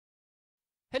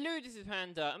Hello, this is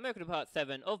Panda. I'm welcome to part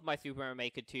 7 of my Super Mario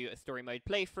Maker 2 story mode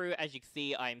playthrough. As you can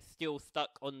see, I'm still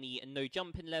stuck on the no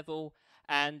jumping level,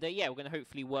 and yeah, we're going to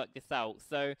hopefully work this out.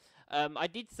 So, I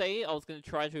did say I was going to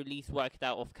try to at least work it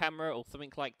out off camera or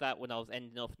something like that when I was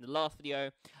ending off in the last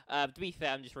video. To be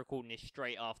fair, I'm just recording this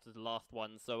straight after the last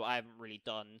one, so I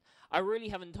really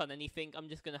haven't done anything. I'm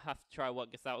just going to have to try to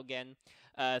work this out again.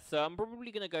 So I'm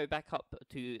probably going to go back up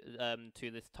to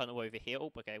this tunnel over here.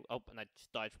 Oh, okay. Oh, and I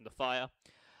just died from the fire.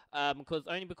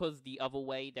 Because the other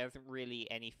way there isn't really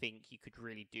anything you could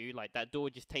really do. Like that door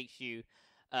just takes you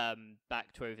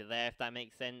back to over there, if that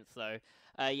makes sense. So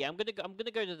yeah, I'm gonna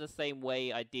go to the same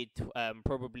way I did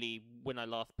probably when I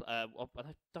last I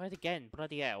died again.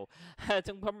 Bloody hell!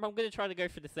 So I'm gonna try to go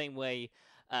for the same way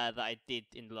that I did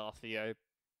in the last video,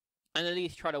 and at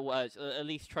least try to work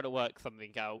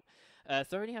something out.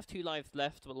 So I only have 2 lives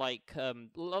left, but like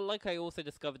I also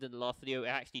discovered in the last video, it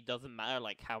actually doesn't matter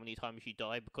like how many times you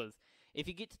die, because if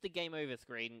you get to the game over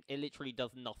screen, it literally does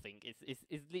nothing.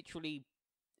 It's literally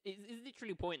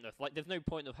pointless. Like, there's no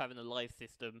point of having a live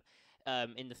system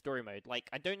in the story mode. Like,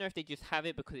 I don't know if they just have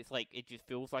it because it's like it just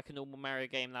feels like a normal Mario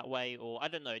game that way, or I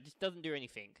don't know. It just doesn't do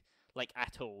anything like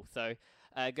at all. So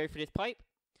go for this pipe.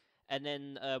 And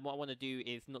then what I want to do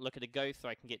is not look at the ghost, so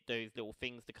I can get those little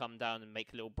things to come down and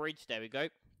make a little bridge. There we go.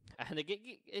 And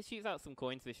it shoots out some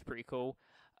coins, which is pretty cool.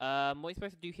 What are you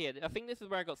supposed to do here? I think this is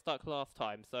where I got stuck last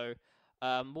time. So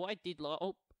what I did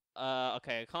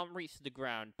okay, I can't reach the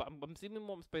ground, but I'm assuming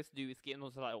what I'm supposed to do is get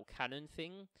onto that little cannon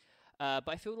thing. But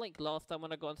I feel like last time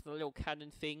when I got onto the little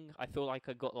cannon thing, I feel like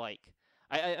I got like...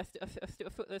 I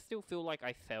still feel like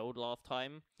I failed last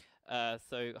time.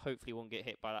 So hopefully won't get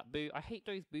hit by that boo. I hate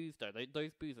those boos though.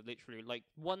 Those boos are literally like,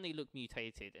 one, they look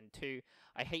mutated, and two,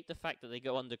 I hate the fact that they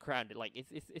go underground.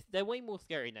 They're way more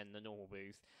scary than the normal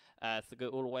boos. So go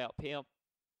all the way up here.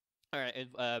 Alright,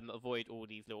 avoid all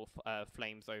these little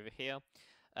flames over here.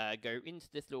 Go into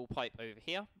this little pipe over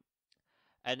here.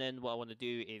 And then what I want to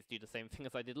do is do the same thing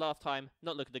as I did last time.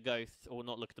 Not look at the ghosts, or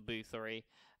not look at the boo, sorry.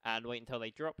 And wait until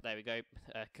they drop. There we go.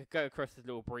 Go across this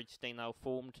little bridge thing now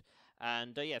formed.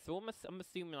 And yeah, so I'm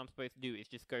assuming I'm supposed to do is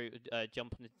just go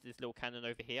jump on this little cannon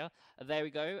over here. There we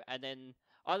go. And then...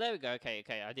 Oh, there we go. Okay,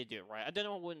 I did do it right. I don't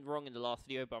know what went wrong in the last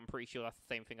video, but I'm pretty sure that's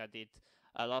the same thing I did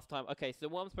last time. Okay, so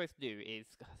what I'm supposed to do is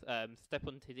step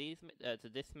onto these, to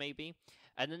this maybe.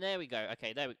 And then there we go.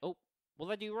 Okay, there we... Oh, what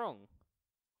did I do wrong?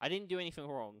 I didn't do anything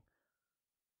wrong.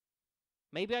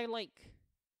 Maybe I like...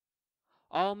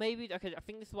 Oh, maybe... Okay, I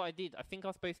think this is what I did. I think I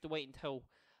was supposed to wait until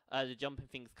the jumping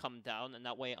things come down, and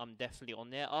that way I'm definitely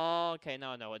on there. Oh, okay,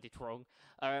 no, I did wrong.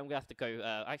 I'm gonna have to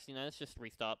go... actually, no, let's just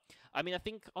restart. I mean, I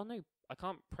think... Oh, no, I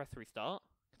can't press restart.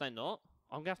 Can I not?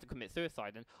 I'm gonna have to commit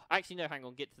suicide. And actually, no, hang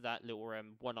on, get to that little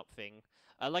one-up thing.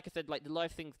 Like I said, like the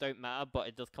live things don't matter, but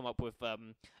it does come up with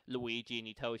Luigi, and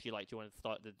he tells you like, do you want to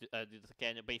start do this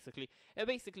again? It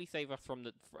basically saves us from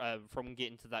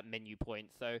getting to that menu point.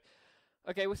 So,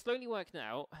 okay, we're slowly working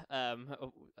out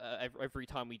every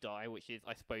time we die, which is,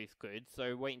 I suppose, good.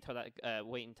 So wait until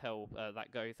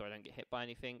that goes, so I don't get hit by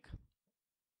anything.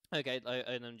 Okay,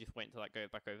 and then just wait until that goes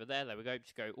back over there. There we go.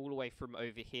 Just go all the way from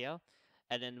over here.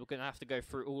 And then we're gonna have to go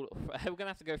through all. We're gonna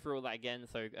have to go through all that again.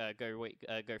 So go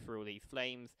through all these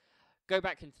flames, go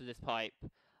back into this pipe.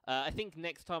 I think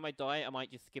next time I die, I might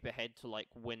just skip ahead to like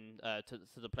when to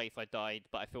the place I died.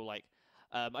 But I feel like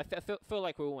feel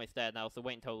like we're almost there now. So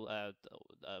wait until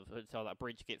that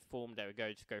bridge gets formed. There we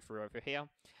go. Just go through over here,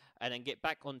 and then get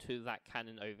back onto that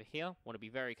cannon over here. Want to be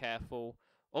very careful.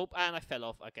 Oh, and I fell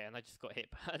off. Okay, and I just got hit.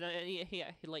 And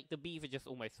like, the beaver just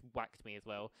almost whacked me as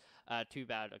well. Too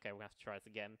bad. Okay, we're gonna have to try this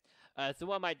again. So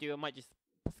what I might do, I might just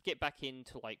skip back in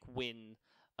to, like, win.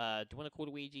 Do you want to call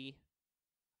Luigi?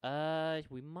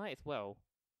 We might as well.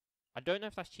 I don't know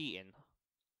if that's cheating.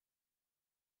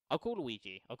 I'll call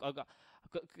Luigi.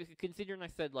 Considering I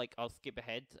said, like, I'll skip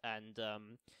ahead and,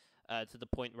 to the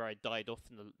point where I died off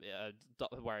in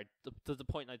the to the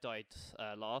point I died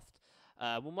last.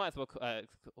 We might as well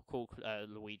call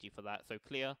Luigi for that. So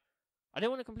clear. I don't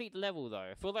want to complete the level though.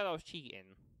 I feel like I was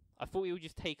cheating. I thought he would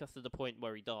just take us to the point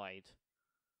where he died.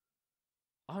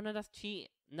 Oh no, that's cheating.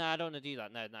 No, I don't want to do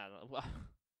that. No.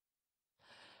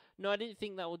 No, I didn't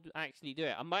think that would actually do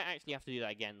it. I might actually have to do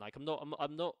that again. Like, I'm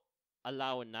not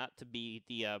allowing that to be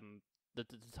the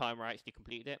time where I actually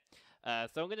completed it.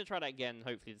 So I'm going to try that again.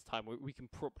 Hopefully this time we can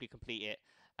properly complete it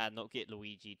and not get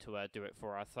Luigi to do it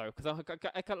for us. So, because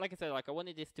like I said, like, I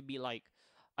wanted this to be like,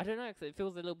 I don't know, because it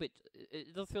feels a little bit,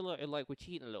 it does feel like we're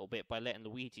cheating a little bit by letting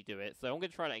Luigi do it. So I'm going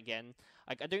to try that again.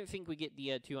 I don't think we get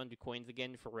the 200 coins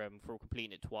again for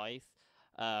completing it twice.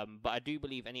 But I do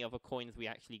believe any other coins we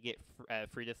actually get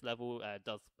through this level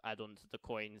does add on to the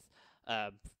coins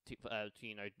to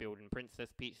build in Princess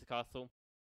Peach's castle.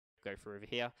 Go through over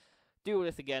here. Do all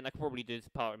this again. I can probably do this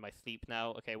part in my sleep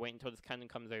now. Okay, wait until this cannon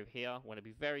comes over here. Want to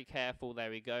be very careful. There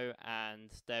we go,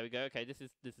 and there we go. Okay, this is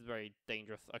very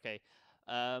dangerous. Okay,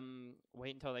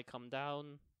 wait until they come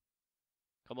down.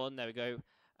 Come on, there we go.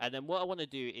 And then what I want to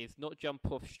do is not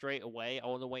jump off straight away. I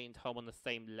want to wait until I'm on the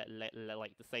same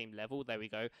like the same level. There we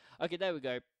go. Okay, there we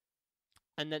go.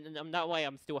 And then that way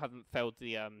I still haven't failed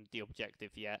the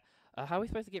objective yet. How are we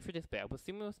supposed to get through this bit? I'm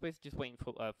assuming we're supposed to just wait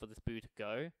for this boo to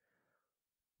go.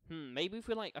 Maybe if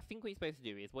we're like, I think what you're supposed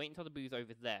to do is wait until the boo's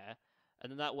over there,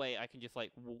 and then that way I can just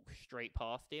like walk straight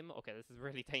past him. Okay, this is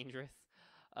really dangerous.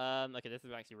 Okay, this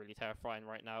is actually really terrifying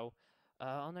right now.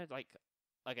 Oh no, like,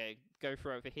 okay, go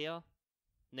through over here,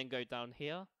 and then go down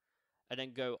here, and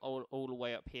then go all the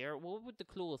way up here. What would the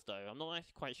claws do? I'm not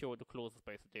actually quite sure what the claws are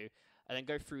supposed to do. And then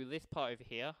go through this part over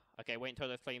here. Okay, wait until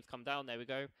those flames come down. There we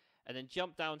go. And then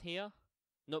jump down here.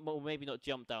 Not, well, maybe not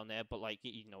jump down there, but like,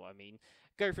 you know what I mean.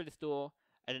 Go through this door.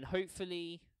 And then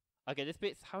hopefully... Okay, this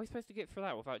bit's... How are we supposed to get through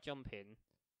that without jumping?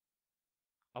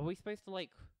 Are we supposed to,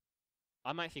 like...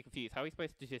 I'm actually confused. How are we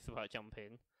supposed to do this without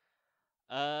jumping?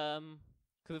 Because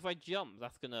if I jump,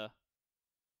 that's gonna...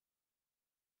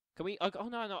 Can we... Oh,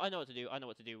 no, I know what to do. I know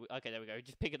what to do. Okay, there we go.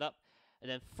 Just pick it up. And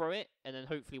then throw it. And then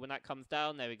hopefully when that comes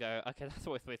down, there we go. Okay, that's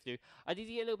what we're supposed to do. I did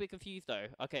get a little bit confused, though.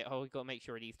 Okay, oh, we've got to make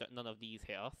sure none of these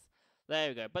hit us. There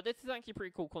we go. But this is actually a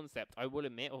pretty cool concept, I will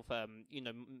admit, of,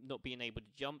 not being able to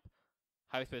jump.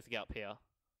 How are we supposed to get up here?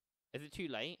 Is it too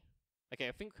late? Okay,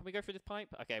 I think, can we go through this pipe?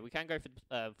 Okay, we can go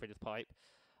through this pipe.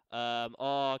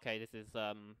 Oh, okay, this is,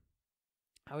 how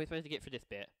are we supposed to get through this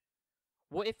bit?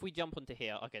 What if we jump onto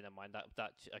here? Okay, never mind,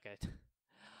 okay.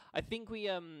 I think we,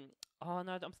 oh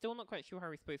no, I'm still not quite sure how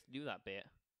we're supposed to do that bit.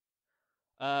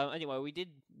 Anyway, we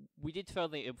did fail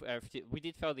the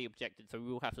objective, so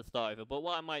we will have to start over. But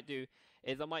what I might do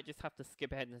is I might just have to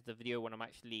skip ahead into the video when I'm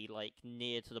actually like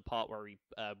near to the part where we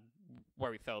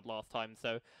failed last time.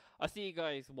 So I'll see you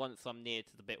guys once I'm near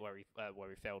to the bit where we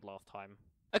failed last time.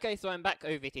 Okay, so I'm back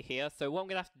over to here. So what I'm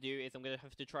gonna have to do is I'm gonna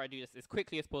have to try to do this as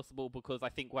quickly as possible, because I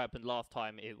think what happened last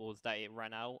time was that it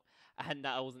ran out and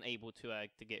that I wasn't able to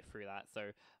get through that.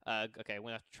 So okay, I'm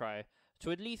gonna have to try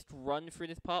to at least run through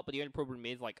this part, but the only problem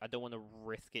is, like, I don't want to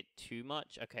risk it too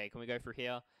much. Okay, can we go through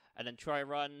here? And then try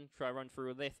run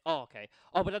through this. Oh, okay.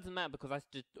 Oh, but that doesn't matter, because that's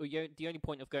just, the only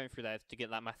point of going through there is to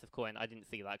get that massive coin. I didn't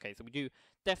see that. Okay, so we do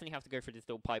definitely have to go through this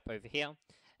little pipe over here.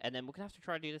 And then we're going to have to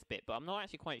try to do this bit, but I'm not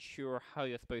actually quite sure how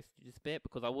you're supposed to do this bit,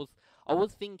 because I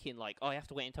was thinking, like, oh, I have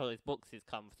to wait until those boxes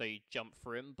come so you jump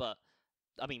through them, but...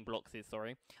 I mean, blocks,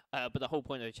 sorry. But the whole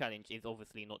point of the challenge is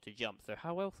obviously not to jump, so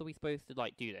how else are we supposed to,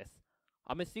 like, do this?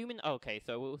 I'm assuming, okay,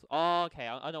 so, okay,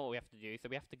 I know what we have to do, so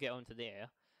we have to get onto there,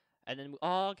 and then,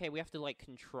 okay, we have to, like,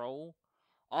 control,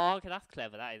 okay, that's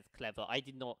clever, that is clever, I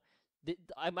did not,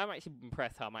 I'm actually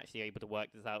impressed how I'm actually able to work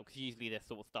this out, because usually this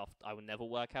sort of stuff I would never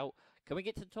work out. Can we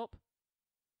get to the top?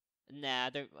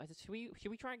 Nah, should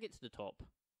we try and get to the top?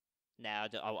 Nah,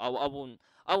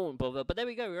 I won't bother. But there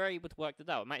we go. We were able to work that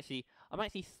out. I'm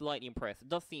actually slightly impressed. It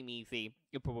does seem easy.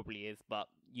 It probably is, but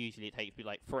usually it takes me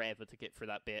like forever to get through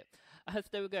that bit. So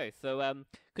there we go. So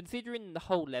considering the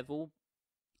whole level,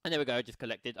 and there we go. I just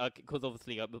collected because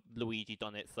obviously Luigi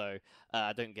done it, so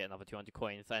I don't get another 200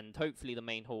 coins. And hopefully the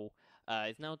main hall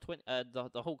is now 20.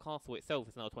 The whole castle itself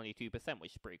is now 22%,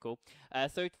 which is pretty cool.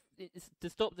 So to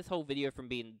stop this whole video from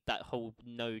being that whole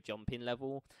no jumping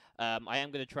level, I am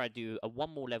going to try to do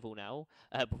one more level now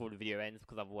before the video ends,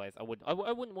 because otherwise I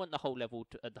wouldn't want the whole level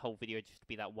the whole video just to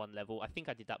be that one level. I think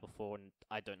I did that before, and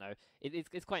I don't know.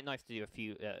 It's quite nice to do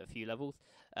a few levels.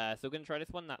 So we're going to try this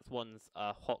one. That's one's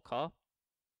hot car.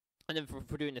 And then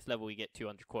for doing this level, you get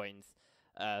 200 coins.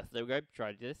 So there we go.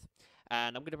 Try this,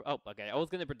 and I'm gonna. Oh, okay. I was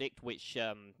gonna predict which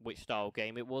style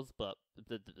game it was, but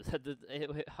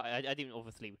I didn't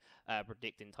obviously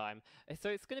predict in time. So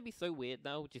it's gonna be so weird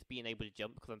now, just being able to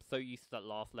jump, because I'm so used to that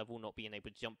last level not being able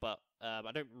to jump. But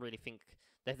I don't really think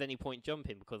there's any point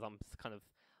jumping, because I'm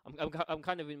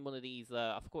kind of in one of these.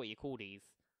 I forgot what you call these.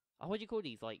 Oh, what do you call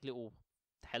these? Like little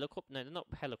helicopter? No, they're not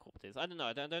helicopters. I don't know.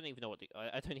 I don't even know what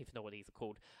I don't even know what these are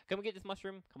called. Can we get this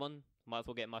mushroom? Come on, might as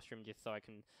well get a mushroom just so I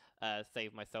can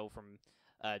save myself from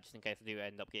just in case I do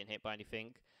end up getting hit by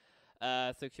anything.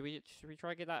 So should we try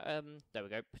to get that? There we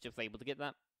go. Just able to get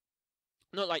that.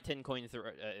 Not like 10 coins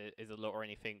is a lot or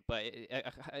anything, but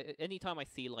anytime I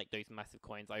see like those massive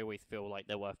coins, I always feel like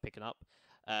they're worth picking up.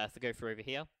 So go through over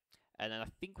here, and then I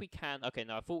think we can. Okay,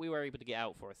 no, I thought we were able to get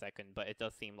out for a second, but it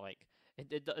does seem like.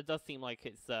 It does seem like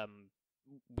it's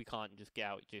we can't just get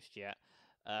out just yet.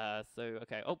 So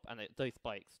okay. Oh, and those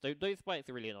spikes. Those spikes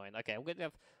are really annoying. Okay, I'm gonna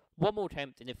have one more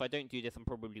attempt, and if I don't do this, I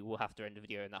probably will have to end the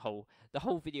video, and the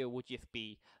whole video will just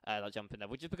be like jumping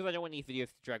level, just because I don't want these videos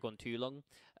to drag on too long.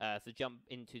 So jump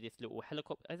into this little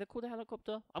helicopter. Is it called a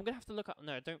helicopter? I'm gonna have to look up.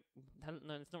 No, don't.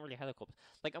 No, it's not really a helicopter.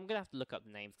 Like I'm gonna have to look up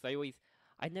the names because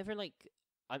I never like.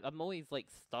 I'm always like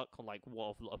stuck on like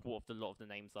what a lot of the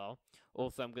names are.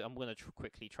 Also, I'm gonna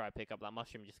quickly try to pick up that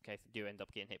mushroom just in case I do end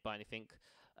up getting hit by anything.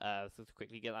 So to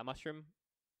quickly get that mushroom.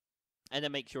 And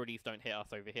then make sure these don't hit us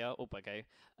over here. Oh, okay.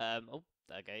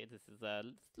 Okay. This is a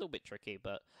little bit tricky,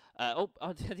 but I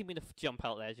didn't mean to jump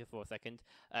out there just for a second.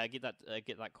 Get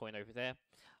that coin over there.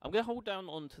 I'm gonna hold down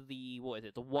onto the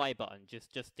the Y button,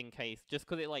 just in case, just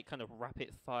because it like kind of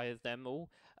rapid fires them all.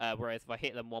 Whereas if I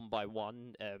hit them one by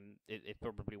one, it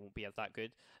probably won't be as that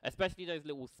good. Especially those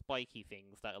little spiky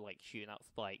things that are like shooting out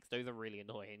spikes. Those are really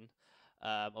annoying.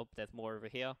 Oh, there's more over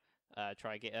here.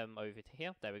 Try get them over to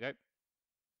here. There we go.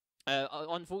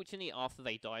 Unfortunately, after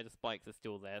they die, the spikes are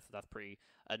still there, so that's pretty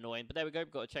annoying. But there we go, we've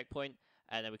got a checkpoint,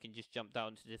 and then we can just jump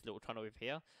down to this little tunnel over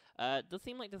here. Does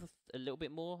seem like there's a little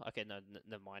bit more. Okay, no,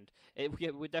 never mind.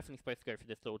 We're definitely supposed to go for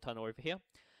this little tunnel over here.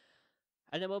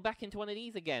 And then we're back into one of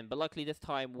these again, but luckily this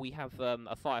time we have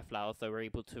a fire flower, so we're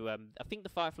able to, I think the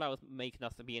fire flower is making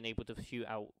us being able to shoot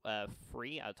out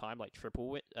 3 at a time, like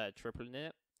tripling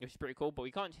it, which is pretty cool, but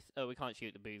we can't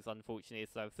shoot the boos, unfortunately,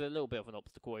 so it's a little bit of an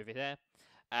obstacle over there.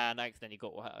 And I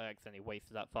accidentally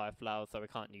wasted that fire flower, so we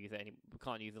can't use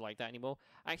it like that anymore.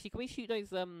 Actually, can we shoot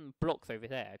those blocks over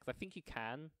there? Because I think you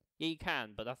can. Yeah, you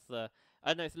can, but that's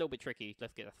I know it's a little bit tricky.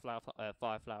 Let's get a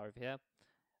fire flower over here.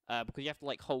 Because you have to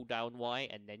like hold down Y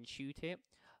and then shoot it.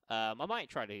 I might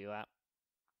try to do that,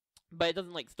 but it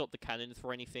doesn't like stop the cannons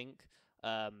for anything.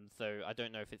 So I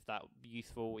don't know if it's that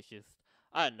useful. It's just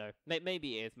I don't know.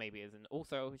 Maybe it is, maybe it isn't.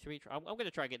 Also, should we try? I'm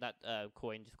gonna try to get that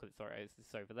coin just because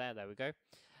it's over there. There we go.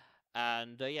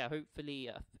 And yeah, hopefully,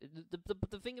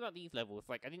 the thing about these levels,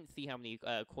 like I didn't see how many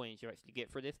coins you actually get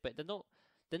for this, but they're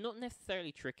not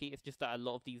necessarily tricky. It's just that a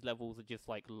lot of these levels are just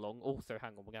like long. Also,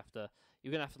 hang on,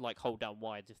 you're gonna have to like hold down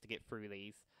Y just to get through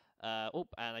these. Oh,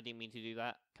 and I didn't mean to do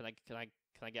that. Can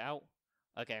I get out?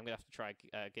 Okay, I'm gonna have to try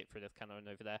get through this cannon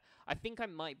over there. I think I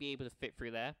might be able to fit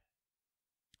through there.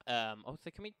 Also,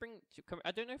 can we bring?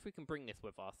 I don't know if we can bring this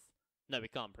with us. No, we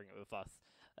can't bring it with us.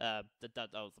 That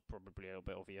was probably a little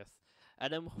bit obvious.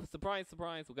 And then, surprise,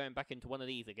 surprise, we're going back into one of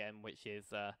these again, which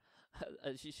is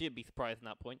she shouldn't be surprised at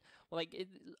that point. Well, like,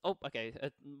 oh, okay,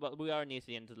 well, we are near to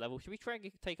the end of the level. Should we try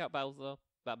and take out Bowser?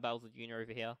 That Bowser Jr.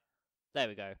 over here. There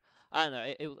we go. I don't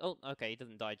know. Oh, okay, he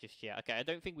doesn't die just yet. Okay, I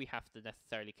don't think we have to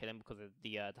necessarily kill him because of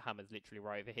the hammer's literally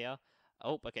right over here.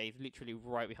 Oh, okay, he's literally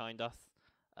right behind us.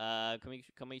 Can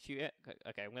we shoot it?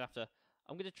 Okay, I'm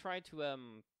gonna try to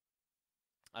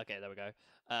okay, there we go.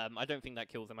 I don't think that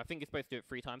kills him. I think it's supposed to do it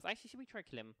 3 times. Actually, should we try to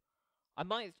kill him?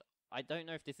 I don't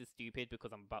know if this is stupid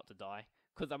because I'm about to die.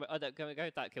 Because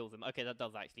that kills him. Okay, that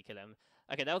does actually kill him.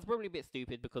 Okay, that was probably a bit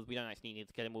stupid because we don't actually need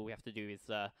to kill him. All we have to do is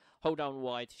hold down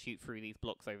Y to shoot through these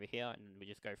blocks over here, and we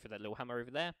just go for that little hammer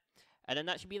over there. And then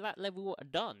that should be that level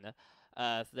done.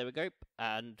 So there we go.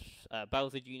 And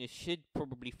Bowser Jr. should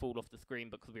probably fall off the screen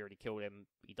because we already killed him.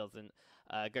 He doesn't.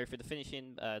 Go for the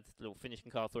finishing, this little finishing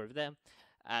castle over there.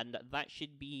 And that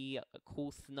should be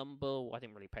course number. I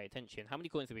didn't really pay attention. How many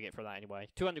coins did we get for that anyway?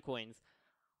 200 coins.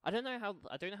 I don't know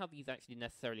how these actually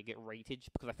necessarily get rated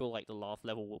because I feel like the last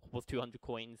level was 200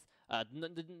 coins.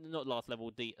 Not last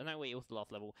level. No wait, it was the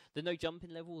last level. The no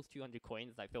jumping level was 200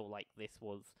 coins. I feel like this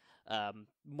was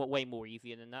way more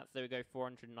easier than that. So there we go,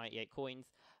 498 coins.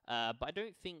 But I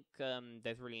don't think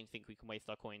there's really anything we can waste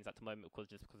our coins at the moment because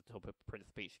the top of Prince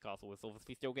Peach Castle is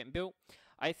obviously still getting built.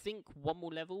 I think one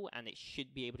more level and it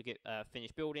should be able to get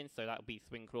finished building, so that would be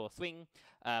Swing Claw Swing.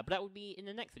 But that would be in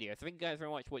the next video. So thank you guys very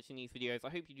much for watching these videos. I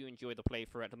hope you do enjoy the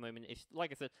playthrough at the moment. It's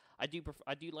like I said, I do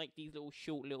like these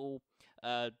short little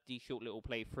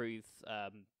playthroughs. I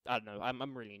don't know.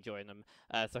 I'm really enjoying them.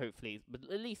 So hopefully, but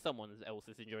at least someone else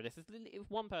is enjoying this.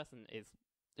 If one person is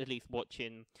at least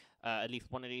watching at least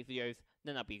one of these videos,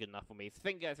 then that'd be good enough for me. So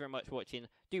thank you guys very much for watching.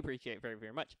 Do appreciate it very,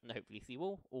 very much, and hopefully see you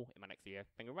all in my next video.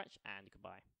 Thank you very much, and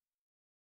goodbye.